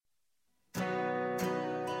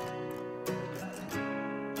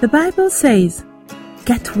The Bible says,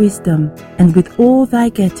 "Get wisdom, and with all thy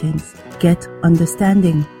gettings, get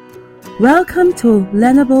understanding." Welcome to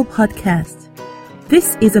Learnable Podcast.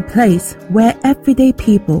 This is a place where everyday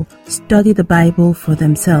people study the Bible for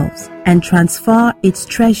themselves and transfer its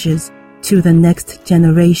treasures to the next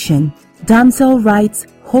generation. Damsel Wright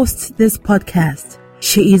hosts this podcast.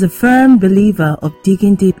 She is a firm believer of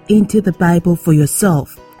digging deep into the Bible for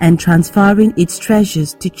yourself and transferring its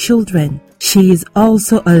treasures to children. She is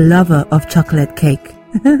also a lover of chocolate cake.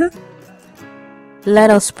 Let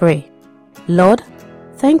us pray. Lord,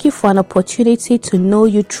 thank you for an opportunity to know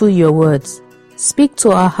you through your words. Speak to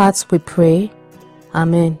our hearts, we pray.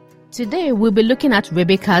 Amen. Today we'll be looking at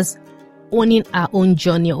Rebecca's owning our own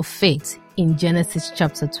journey of faith in Genesis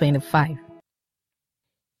chapter 25.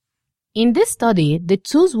 In this study, the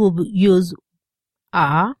tools we'll use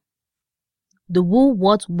are the who,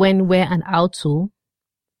 what, when, where, and how to,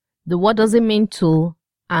 the what does it mean to,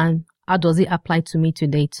 and how does it apply to me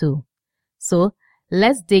today too. So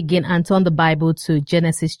let's dig in and turn the Bible to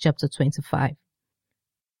Genesis chapter 25.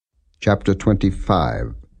 Chapter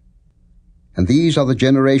 25. And these are the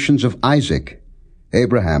generations of Isaac,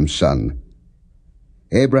 Abraham's son.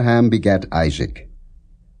 Abraham begat Isaac.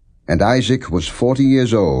 And Isaac was 40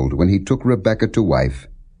 years old when he took Rebekah to wife,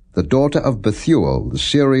 the daughter of Bethuel, the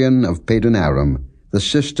Syrian of Padan Aram, the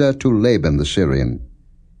sister to Laban the Syrian.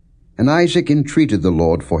 And Isaac entreated the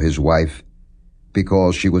Lord for his wife,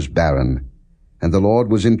 because she was barren. And the Lord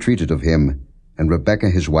was entreated of him, and Rebekah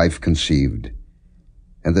his wife conceived.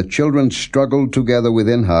 And the children struggled together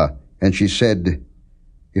within her, and she said,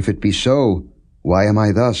 If it be so, why am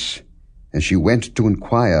I thus? And she went to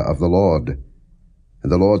inquire of the Lord.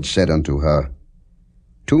 And the Lord said unto her,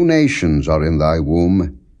 2 nations are in thy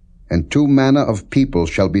womb, and 2 manner of people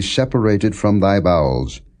shall be separated from thy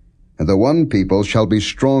bowels. And the one people shall be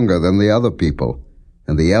stronger than the other people,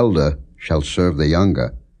 and the elder shall serve the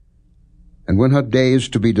younger. And when her days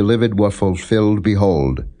to be delivered were fulfilled,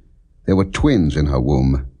 behold, there were twins in her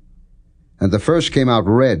womb. And the first came out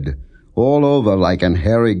red, all over like an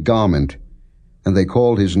hairy garment, and they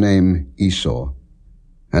called his name Esau.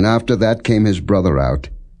 And after that came his brother out,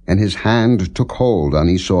 and his hand took hold on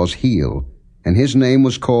Esau's heel, and his name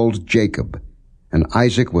was called Jacob. And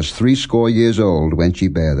Isaac was 80 years old when she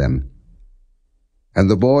bare them. And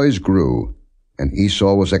the boys grew, and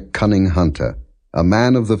Esau was a cunning hunter, a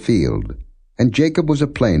man of the field, and Jacob was a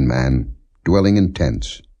plain man, dwelling in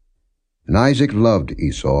tents. And Isaac loved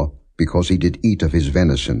Esau, because he did eat of his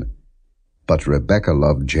venison, but Rebekah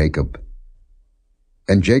loved Jacob.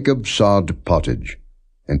 And Jacob sawed pottage,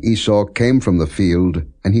 and Esau came from the field,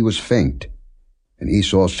 and he was faint. And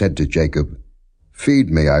Esau said to Jacob, Feed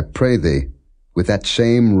me, I pray thee, with that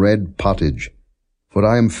same red pottage, for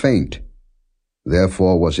I am faint.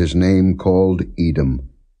 Therefore was his name called Edom.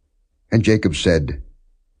 And Jacob said,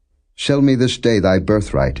 Sell me this day thy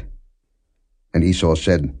birthright. And Esau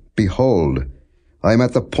said, Behold, I am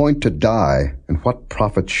at the point to die, and what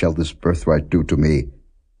profit shall this birthright do to me?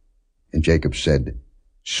 And Jacob said,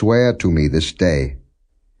 Swear to me this day.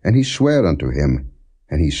 And he sware unto him,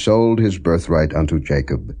 and he sold his birthright unto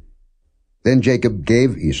Jacob. Then Jacob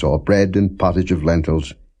gave Esau bread and pottage of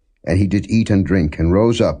lentils, and he did eat and drink, and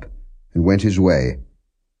rose up, and went his way.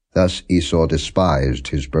 Thus Esau despised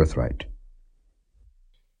his birthright.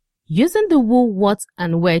 Using the who, what,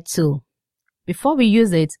 and where to. Before we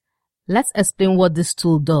use it, let's explain what this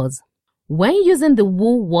tool does. When using the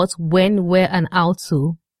who, what, when, where, and how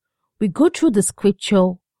to, we go through the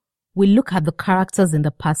scripture, we look at the characters in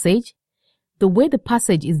the passage, the way the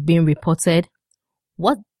passage is being reported,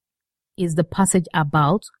 what is the passage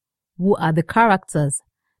about, who are the characters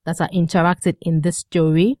that are interacted in this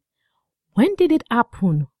story, when did it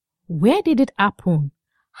happen, where did it happen,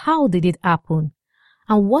 how did it happen,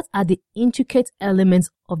 and what are the intricate elements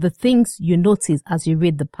of the things you notice as you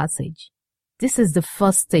read the passage. This is the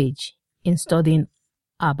first stage in studying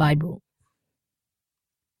our Bible.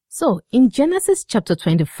 So, in Genesis chapter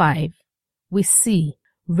 25, we see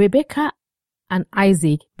Rebekah and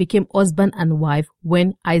Isaac became husband and wife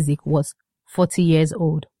when Isaac was 40 years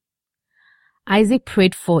old. Isaac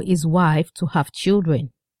prayed for his wife to have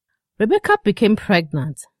children. Rebekah became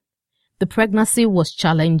pregnant. The pregnancy was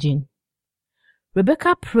challenging.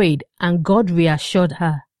 Rebekah prayed and God reassured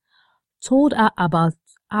her, told her about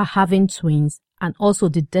her having twins and also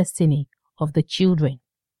the destiny of the children.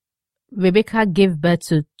 Rebekah gave birth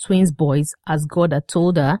to twins boys as God had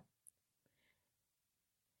told her.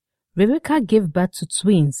 Rebekah gave birth to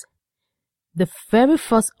twins, the very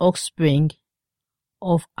first offspring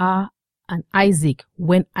of her and Isaac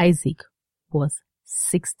when Isaac was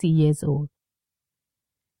 60 years old.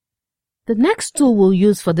 The next tool we'll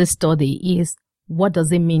use for this study is what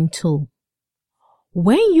does it mean to.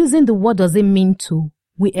 When using the what does it mean to,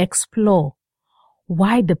 we explore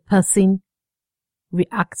why the person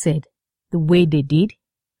reacted the way they did.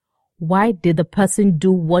 Why did the person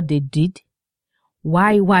do what they did?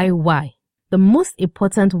 Why? The most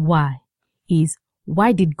important why is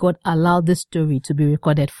why did God allow this story to be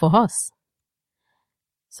recorded for us?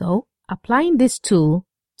 So, applying this tool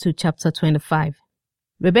to chapter 25.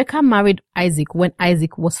 Rebekah married Isaac when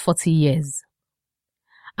Isaac was 40 years.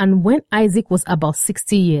 And when Isaac was about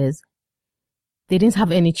 60 years, they didn't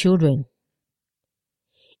have any children.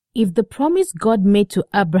 If the promise God made to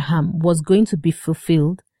Abraham was going to be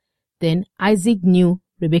fulfilled, then Isaac knew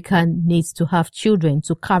Rebekah needs to have children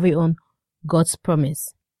to carry on God's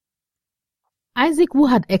promise. Isaac, who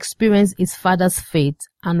had experienced his father's faith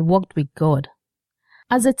and walked with God.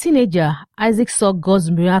 As a teenager, Isaac saw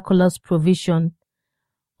God's miraculous provision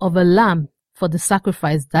of a lamb for the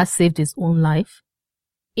sacrifice that saved his own life.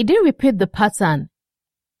 He didn't repeat the pattern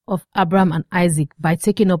of Abraham and Isaac by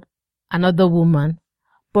taking up another woman,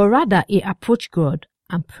 but rather he approached God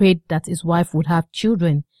and prayed that his wife would have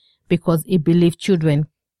children because he believed children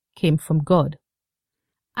came from God.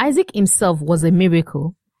 Isaac himself was a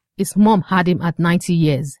miracle. His mom had him at 90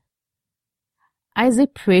 years.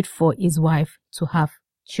 Isaac prayed for his wife to have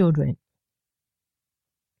children.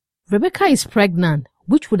 Rebekah is pregnant,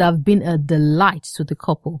 which would have been a delight to the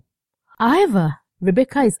couple. However,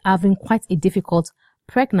 Rebekah is having quite a difficult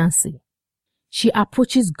pregnancy. She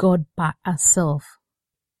approaches God by herself.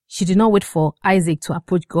 She did not wait for Isaac to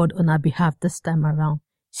approach God on her behalf this time around.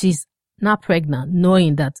 She's now pregnant,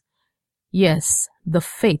 knowing that, yes, the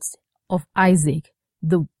faith of Isaac,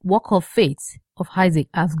 the work of faith of Isaac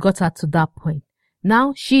has got her to that point.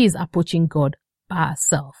 Now she is approaching God by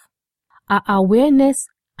herself. Her awareness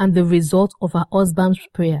and the result of her husband's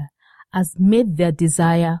prayer has made their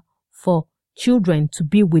desire for children to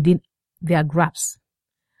be within their grasp.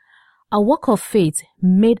 A work of faith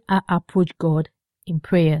made her approach God in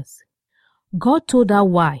prayers. God told her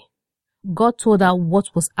why. God told her what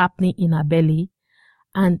was happening in her belly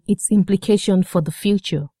and its implication for the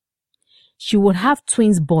future. She would have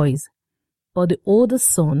twins boys, but the older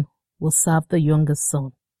son will serve the younger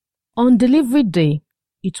son. On delivery day,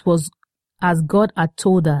 it was as God had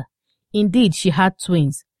told her. Indeed, she had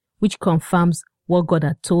twins, which confirms what God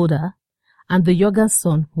had told her, and the younger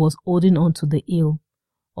son was holding on to the heel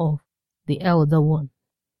of the elder one.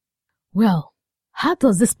 Well, how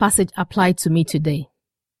does this passage apply to me today?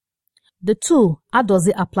 The tool, how does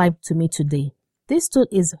it apply to me today? This tool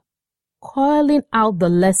is calling out the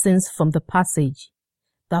lessons from the passage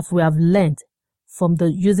that we have learned from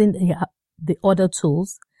using the other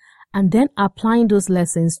tools and then applying those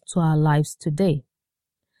lessons to our lives today.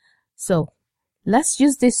 So, let's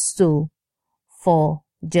use this tool for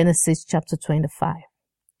Genesis chapter 25.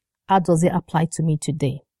 How does it apply to me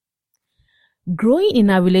today? Growing in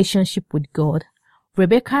our relationship with God,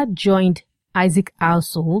 Rebekah joined Isaac's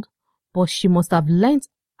household, but she must have learned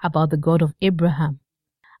about the God of Abraham.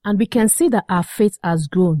 And we can see that her faith has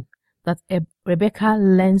grown, that Rebekah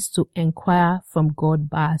learns to inquire from God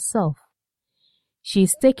by herself. She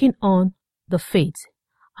is taking on the faith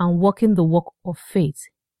and walking the walk of faith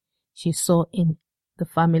she saw in the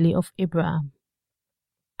family of Abraham.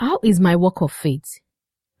 How is my walk of faith?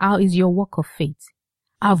 How is your walk of faith?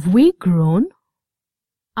 Have we grown?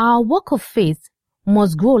 Our walk of faith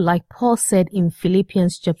must grow like Paul said in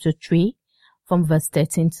Philippians chapter 3 from verse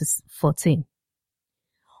 13 to 14.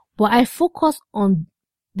 But I focus on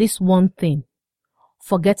this one thing,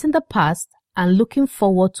 forgetting the past and looking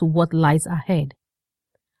forward to what lies ahead.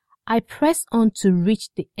 I press on to reach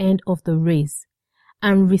the end of the race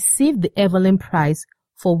and receive the heavenly prize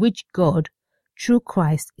for which God, through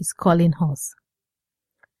Christ, is calling us.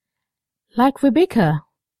 Like Rebekah,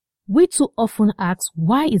 we too often ask,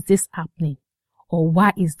 why is this happening? Or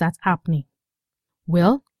why is that happening?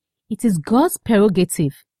 Well, it is God's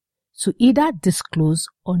prerogative to either disclose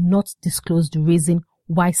or not disclose the reason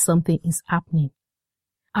why something is happening.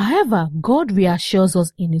 However, God reassures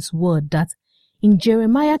us in His word that in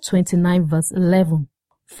Jeremiah 29 verse 11,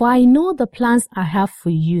 "For I know the plans I have for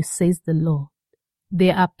you, says the Lord. They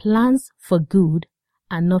are plans for good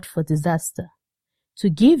and not for disaster, to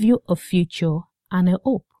give you a future and a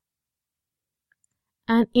hope."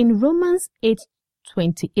 And in Romans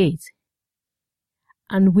 8:28,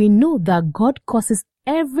 "And we know that God causes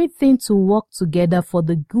everything to work together for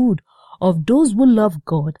the good of those who love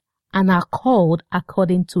God and are called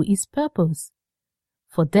according to His purpose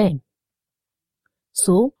for them."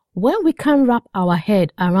 So, when we can wrap our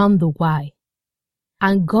head around the why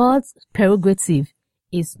and God's prerogative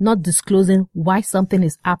is not disclosing why something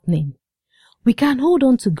is happening. We can hold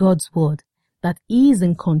on to God's word that He is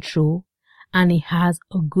in control and He has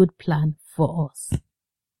a good plan for us.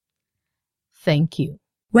 Thank you.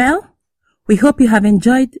 Well, we hope you have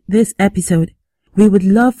enjoyed this episode. We would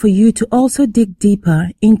love for you to also dig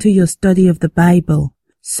deeper into your study of the Bible.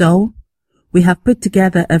 So, we have put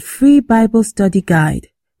together a free Bible study guide,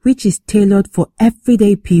 which is tailored for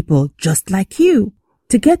everyday people just like you.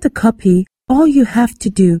 To get a copy, all you have to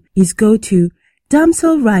do is go to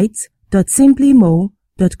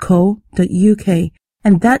damselrights.simplymo.co.uk,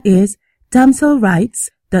 and that is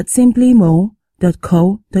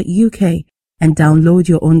damselrights.simplymo.co.uk, and download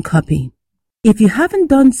your own copy. If you haven't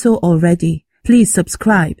done so already, please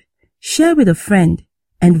subscribe, share with a friend,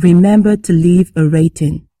 and remember to leave a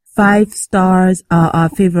rating. 5 stars are our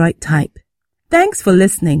favorite type. Thanks for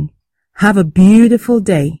listening. Have a beautiful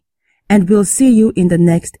day, and we'll see you in the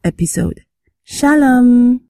next episode. Shalom.